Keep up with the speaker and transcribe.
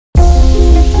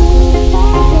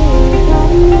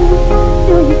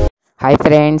Hi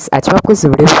friends, आज मैं आपको इस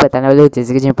वीडियो में बताने वाला हूँ।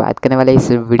 जैसे कि जो बात करने वाले इस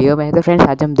वीडियो में है तो फ्रेंड्स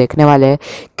आज हम देखने वाले हैं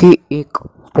कि एक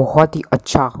बहुत ही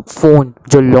अच्छा फ़ोन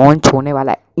जो लॉन्च होने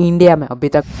वाला है इंडिया में। अभी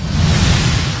तक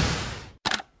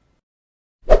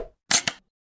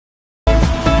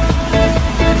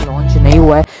लॉन्च नहीं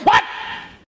हुआ है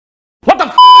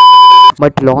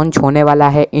बट लॉन्च होने वाला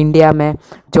है इंडिया में,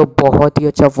 जो बहुत ही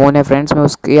अच्छा फ़ोन है फ्रेंड्स। मैं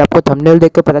उसकी आपको थंबनेल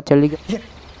देख के पता चल गया,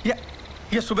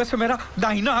 ये सुबह से मेरा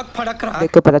दाहिना आँख फड़क रहा है।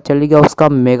 देख के पता चल गया उसका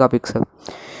मेगापिक्सल।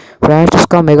 फ्रेंड्स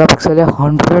उसका मेगापिक्सल है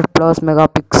 100+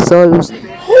 मेगापिक्सल।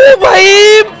 ओ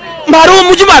भाई मारो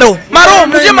मुझे, मारो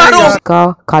मुझे, मारो।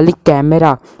 उसका खाली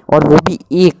कैमरा, और वो भी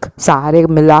एक, सारे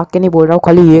मिला के नहीं बोल रहा हूँ,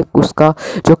 खाली एक उसका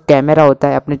जो कैमरा होता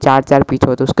है अपने चार पीछे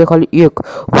होते हैं उसके खाली एक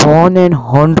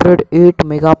 108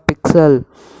 मेगापिक्सल।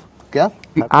 क्या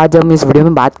आज हम इस वीडियो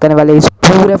में बात करने वाले इस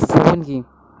पूरे फ़ोन की।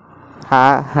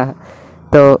 हाँ,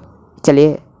 तो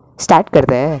चलिए स्टार्ट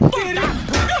करते हैं।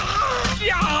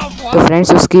 तो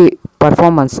फ्रेंड्स उसकी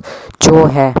परफॉर्मेंस जो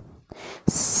है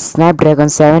स्नैपड्रैगन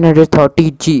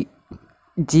 730G।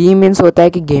 जी मीन्स होता है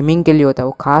कि गेमिंग के लिए होता है,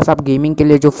 वो खास आप गेमिंग के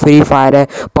लिए जो फ्री फायर है,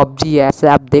 पबजी है, ऐसे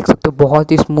आप देख सकते हो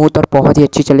बहुत ही स्मूथ और बहुत ही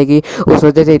अच्छी चलेगी। उस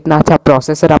वजह से इतना अच्छा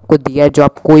प्रोसेसर आपको दिया है जो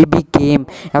आप कोई भी गेम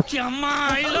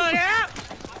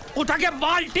उठा के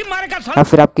बाल्टी मारेगा या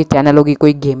फिर आपकी चैनल होगी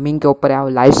कोई गेमिंग के ऊपर आप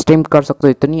लाइव स्ट्रीम कर सकते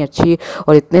हो। इतनी अच्छी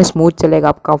और इतने स्मूथ चलेगा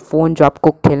आपका फ़ोन जो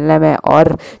आपको खेलने में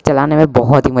और चलाने में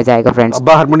बहुत ही मज़ा आएगा फ्रेंड्स।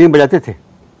 अब्बा हारमोनियम बजाते थे?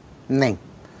 नहीं,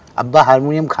 अब्बा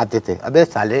हारमोनियम खाते थे। अबे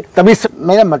साले, तभी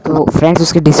मेरा मतलब। तो फ्रेंड्स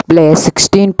उसकी डिस्प्ले है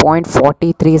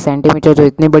 16.43 सेंटीमीटर, जो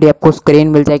इतनी बड़ी आपको स्क्रीन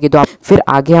मिल जाएगी। तो आप फिर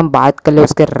आगे हम बात कर ले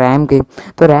उसके रैम की,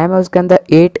 तो रैम है उसके अंदर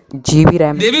 8 GB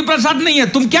रैम। देवी प्रसाद नहीं है,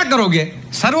 तुम क्या करोगे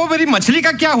सर? वो मेरी मछली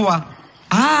का क्या हुआ?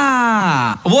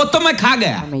 वो तो मैं खा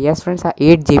गया। यस फ्रेंड्स,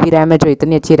 8 GB रैम है, जो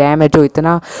इतनी अच्छी रैम है, जो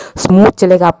इतना स्मूथ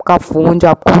चलेगा आपका फ़ोन, जो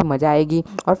आपको भी मज़ा आएगी।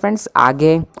 और फ्रेंड्स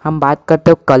आगे हम बात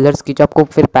करते हो कलर्स की, जो आपको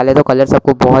फिर पहले तो कलर्स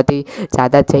आपको बहुत ही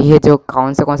ज़्यादा चाहिए, जो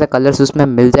कौन से कलर्स उसमें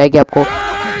मिल जाएगी आपको।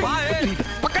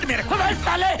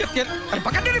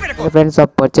 फ्रेंड्स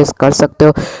आप परचेस कर सकते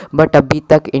हो, बट अभी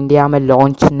तक इंडिया में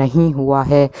लॉन्च नहीं हुआ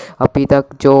है। अभी तक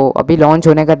जो अभी लॉन्च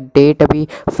होने का डेट अभी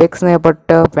फिक्स नहीं है,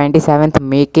 बट 27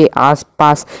 मई के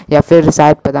आसपास या फिर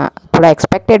शायद पता, थोड़ा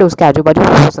एक्सपेक्टेड उसके आजू बाजू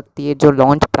हो सकती है जो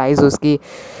लॉन्च प्राइस उसकी।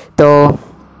 तो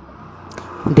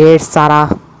ढेर सारा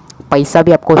पैसा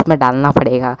भी आपको उसमें डालना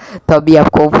पड़ेगा, तो अभी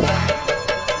आपको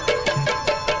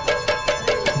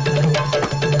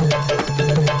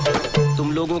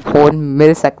फ़ोन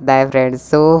मिल सकता है फ्रेंड्स।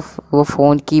 तो वो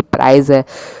फ़ोन की प्राइस है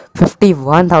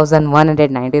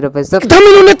 51,190 रुपीज़।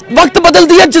 इन्होंने वक्त बदल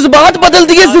दिया, जज्बात बदल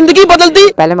दिए, जिंदगी बदल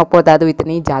दी। पहले मैं आपको बता दूँ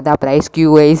इतनी ज़्यादा प्राइस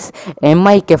क्यों है इस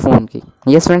MI के फ़ोन की।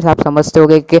 यस फ्रेंड्स, आप समझते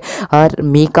होंगे कि हर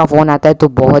मी का फ़ोन आता है तो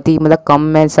बहुत ही मतलब कम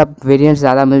में सब वेरिएंट्स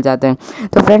ज़्यादा मिल जाते हैं।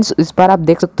 तो फ्रेंड्स इस बार आप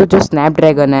देख सकते हो जो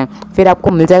स्नैपड्रैगन है, फिर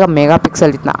आपको मिल जाएगा मेगापिक्सल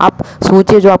इतना। आप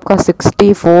सोचिए जो आपका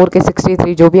 64 के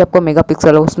 63 जो भी आपको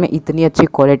मेगापिक्सल है उसमें इतनी अच्छी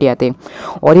क्वालिटी आती है,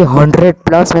 और ये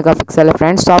 100+ मेगापिक्सल है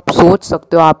फ्रेंड्स। तो आप सोच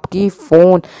सकते हो आपकी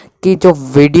फ़ोन की जो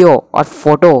वीडियो और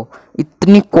फोटो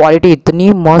इतनी क्वालिटी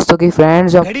इतनी मस्त होगी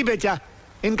फ्रेंड्स। घड़ी बेचा,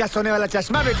 इनका सोने वाला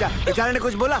चश्मा बेचा, बेचारे ने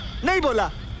कुछ बोला नहीं बोला।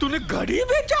 तूने घड़ी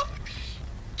बेचा?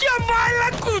 क्या माला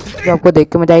कुछ? आपको देख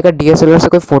के मजा आएगा। DSLR से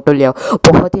कोई फोटो ले आओ,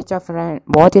 बहुत ही अच्छा फ्रेंड,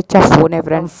 बहुत ही अच्छा फ़ोन है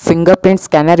फ्रेंड। फिंगरप्रिंट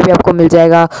स्कैनर भी आपको मिल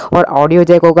जाएगा, और ऑडियो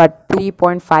जैक होगा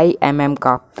 3.5 mm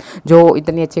का, जो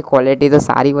इतनी अच्छी क्वालिटी। तो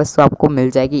सारी वस्तु आपको मिल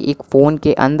जाएगी एक फ़ोन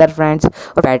के अंदर फ्रेंड्स।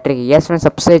 और बैटरी की, यस फ्रेंड्स,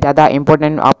 सबसे ज़्यादा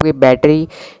इंपॉर्टेंट आपकी बैटरी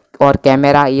और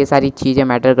कैमरा, ये सारी चीज़ें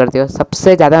मैटर करती हो।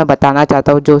 सबसे ज़्यादा मैं बताना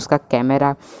चाहता हूँ जो उसका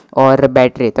कैमरा और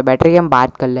बैटरी। तो बैटरी की हम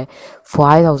बात कर ले,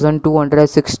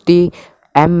 5260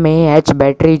 mAh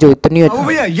बैटरी, जो इतनी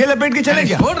भैया ये लपेट के चले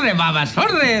क्या? छोड़ रहे बाबा,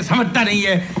 छोड़ रहे, समझता नहीं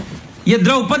है। ये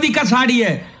द्रौपदी का साड़ी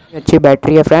है। अच्छी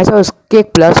बैटरी है फ्रेंड्स। और उसके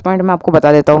एक प्लस पॉइंट मैं आपको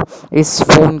बता देता हूँ इस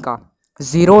फ़ोन का,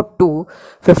 0 to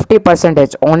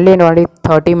 50% ओनली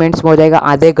 30 मिनट्स में हो जाएगा।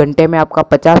 आधे घंटे में आपका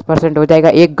 50% हो जाएगा।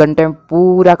 1 घंटे में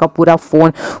पूरा का पूरा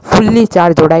फ़ोन फुल्ली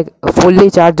चार्ज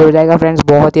हो जाएगा फ्रेंड्स।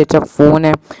 बहुत ही अच्छा फ़ोन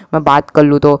है मैं बात कर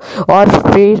लूँ तो। और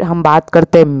फिर हम बात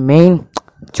करते हैं मेन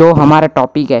जो हमारा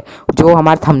टॉपिक है, जो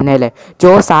हमारा थंबनेल है,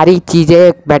 जो सारी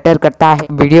चीज़ें बेटर करता है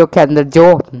वीडियो के अंदर,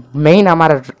 जो मेन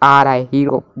हमारा आ रहा है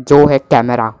हीरो, जो है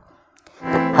कैमरा।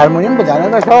 हारमोनियम बजाने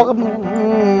का शौक,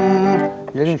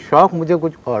 लेकिन शौक मुझे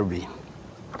कुछ और भी।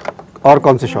 और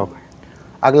कौन से शौक है?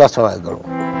 अगला सवाल करो।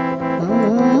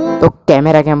 तो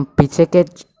कैमरा के हम पीछे के,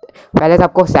 पहले तो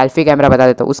आपको सेल्फी कैमरा बता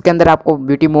देता हूँ। उसके अंदर आपको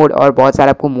ब्यूटी मोड और बहुत सारे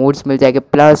आपको मोड्स मिल जाएंगे,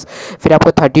 प्लस फिर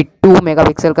आपको 32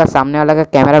 मेगापिक्सल का सामने वाला का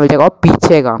कैमरा मिल जाएगा। और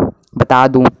पीछे का बता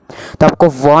दूं तो आपको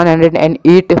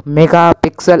 108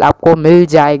 मेगापिक्सल आपको मिल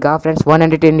जाएगा फ्रेंड्स।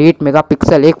 108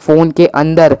 मेगापिक्सल एक फ़ोन के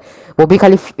अंदर, वो भी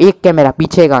खाली एक कैमरा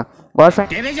पीछे का। और फ्रेंड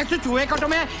तेरे जैसे चूहे को तो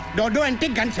मैं दो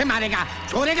एंटीक गन से मारेगा,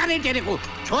 छोड़ेगा नहीं तेरे को,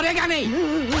 छोड़ेगा नहीं।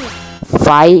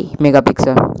 5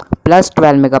 megapixel plus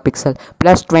 12 megapixel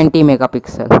plus 20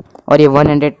 megapixel और ये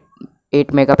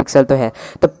 108 मेगापिक्सल तो है।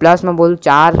 तो प्लस मैं बोलूँ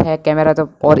 4 है कैमरा तो,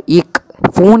 और एक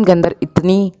फ़ोन के अंदर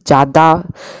इतनी ज़्यादा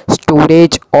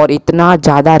स्टोरेज और इतना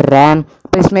ज़्यादा रैम।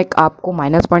 पर इसमें एक आपको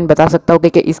माइनस पॉइंट बता सकता हूँ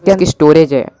कि इसके अंदर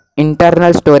स्टोरेज है,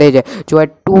 इंटरनल स्टोरेज है जो है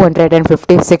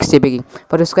 256 GB की।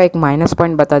 पर उसका एक माइनस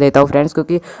पॉइंट बता देता हूँ फ्रेंड्स,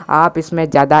 क्योंकि आप इसमें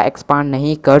ज़्यादा एक्सपांड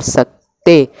नहीं कर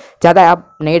सकते, ज़्यादा आप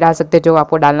नहीं डाल सकते जो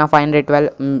आपको डालना 512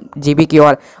 GB की,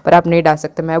 और पर आप नहीं डाल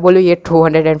सकते। मैं बोलूँ ये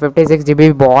 256 GB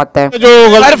भी बहुत है।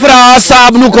 सरफराज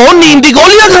साहब नु कौन नींद दी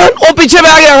गोलियां खान वो पीछे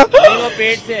बैठ गया वो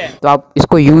पेट से है। तो आप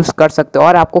इसको यूज़ कर सकते हो।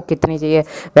 और आपको कितनी चाहिए,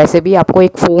 वैसे भी आपको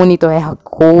एक फ़ोन ही तो है,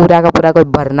 पूरा का पूरा कोई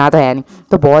भरना तो है नहीं।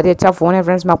 तो बहुत ही अच्छा फ़ोन है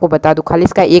फ्रेंड्स, मैं आपको बता दूँ। खाली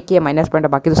इसका एक ही है माइनस पॉइंट,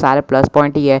 बाकी तो सारे प्लस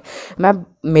पॉइंट ही है। मैं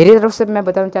मेरी तरफ से मैं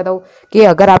बताना चाहता हूँ कि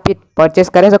अगर आप ये परचेस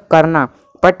करें तो करना,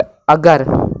 बट अगर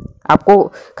आपको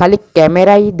खाली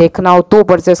कैमरा ही देखना हो तो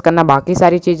परचेस करना, बाकी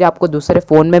सारी चीज़ें आपको दूसरे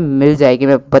फ़ोन में मिल जाएगी।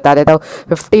 मैं बता देता हूँ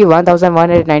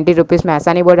 51,190 रुपीज़ में।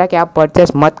 ऐसा नहीं बोल रहा कि आप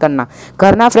परचेस मत करना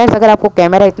फ्रेंड्स, अगर आपको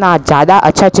कैमरा इतना ज़्यादा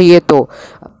अच्छा चाहिए तो।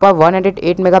 पर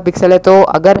 108 मेगापिक्सल है, तो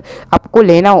अगर आपको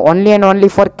लेना हो only and only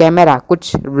for camera,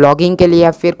 कुछ व्लॉगिंग के लिए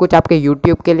या फिर कुछ आपके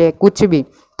यूट्यूब के लिए कुछ भी,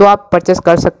 तो आप परचेस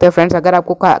कर सकते हो फ्रेंड्स। अगर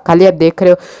आपको खाली आप देख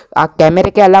रहे हो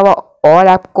कैमरे के अलावा और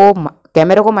आपको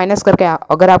कैमरे को माइनस करके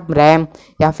अगर आप रैम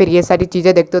या फिर ये सारी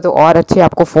चीज़ें देखते हो तो और अच्छे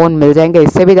आपको फ़ोन मिल जाएंगे,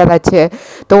 इससे भी ज़्यादा अच्छे हैं।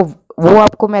 तो वो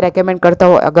आपको मैं रेकमेंड करता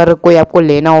हूँ अगर कोई आपको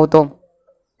लेना हो तो।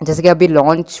 जैसे कि अभी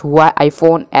लॉन्च हुआ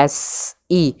आईफोन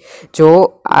SE,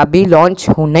 जो अभी लॉन्च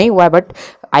नहीं हुआ है, बट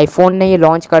आईफोन ने ये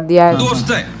लॉन्च कर दिया है।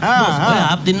 दोस्त है।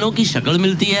 आप तीनों की शक्ल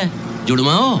मिलती है,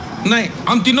 जुड़वा हो नहीं,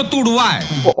 हम तीनों तुड़वा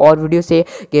है। वो और वीडियो से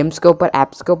गेम्स के ऊपर,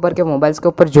 ऐप्स के ऊपर, के मोबाइल्स के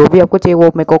ऊपर जो भी आपको चाहिए वो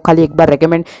मेरे को खाली एक बार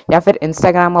रेकमेंड, या फिर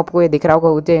इंस्टाग्राम आपको ये दिख रहा होगा,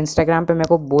 उधर इंस्टाग्राम पे मेरे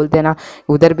को बोल देना,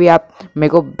 उधर भी आप मेरे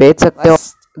को भेज सकते हो।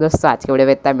 दोस्तों आज के वीडियो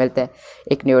में इतना, मिलते हैं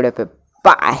एक न्यू वीडियो पे,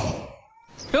 बाय।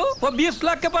 वो 20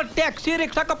 लाख के पास टैक्सी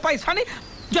रिक्शा का पैसा नहीं,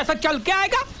 जैसा चल के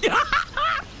आएगा।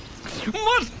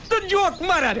 मस्त जोक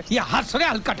मारा रे, ये हंस रहे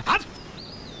हलकट हंस।